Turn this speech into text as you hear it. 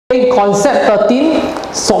Concept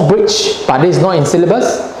 13, salt bridge, but this is not in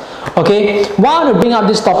syllabus. Okay, why I want to bring up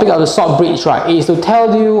this topic of the salt bridge, right, is to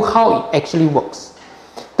tell you how it actually works.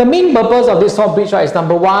 The main purpose of this salt bridge, right, is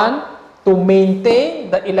number one, to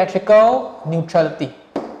maintain the electrical neutrality.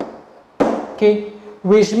 Okay,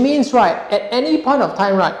 which means, right, at any point of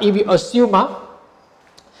time, right, if you assume, at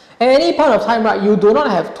any point of time, right, you do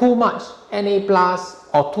not have too much Na plus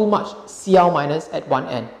or too much Cl minus at one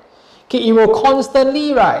end. Okay, it will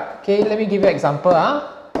constantly, right, okay, let me give you an example.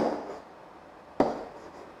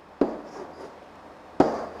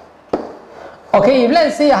 Okay, if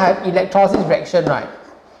let's say I have electrolysis reaction, right,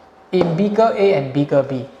 in beaker A and beaker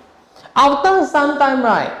B. After some time,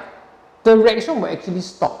 right, the reaction will actually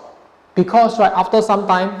stop. Because, right, after some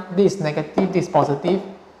time, this is negative, this is positive.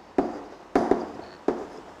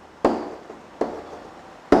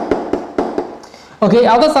 Okay,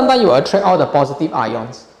 after some time, you attract all the positive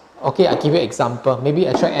ions. Okay, I give you an example. Maybe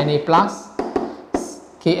attract Na plus,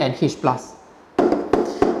 okay, and H plus.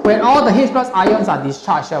 When all the H plus ions are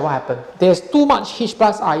discharged, what happens? There's too much H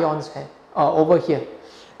plus ions over here.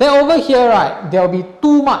 Then over here, right, there will be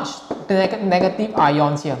too much negative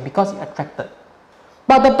ions here because it attracted.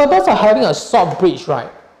 But the purpose of having a salt bridge,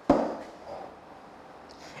 right,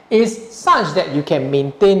 is such that you can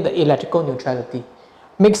maintain the electrical neutrality.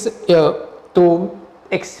 To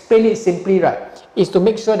explain it simply, right, is to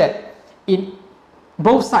make sure that in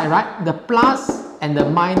both sides, right, the plus and the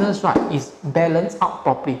minus, right, is balanced out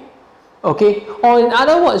properly. Okay, or in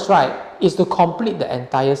other words, right, is to complete the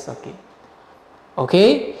entire circuit.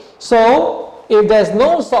 Okay, so if there's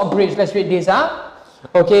no salt bridge, let's read this.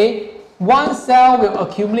 Okay, one cell will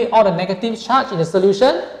accumulate all the negative charge in the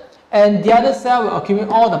solution, and the other cell will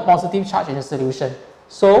accumulate all the positive charge in the solution.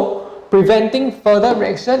 So preventing further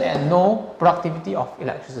reaction and no productivity of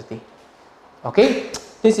electricity. Okay,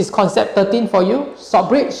 this is concept 13 for you, salt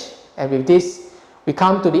bridge. And with this, we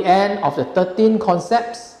come to the end of the 13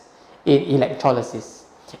 concepts in electrolysis.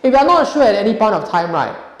 If you are not sure at any point of time,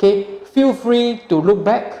 right, okay, feel free to look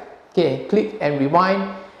back, okay, click and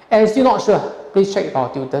rewind. And still not sure, please check with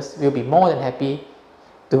our tutors. We'll be more than happy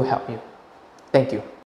to help you. Thank you.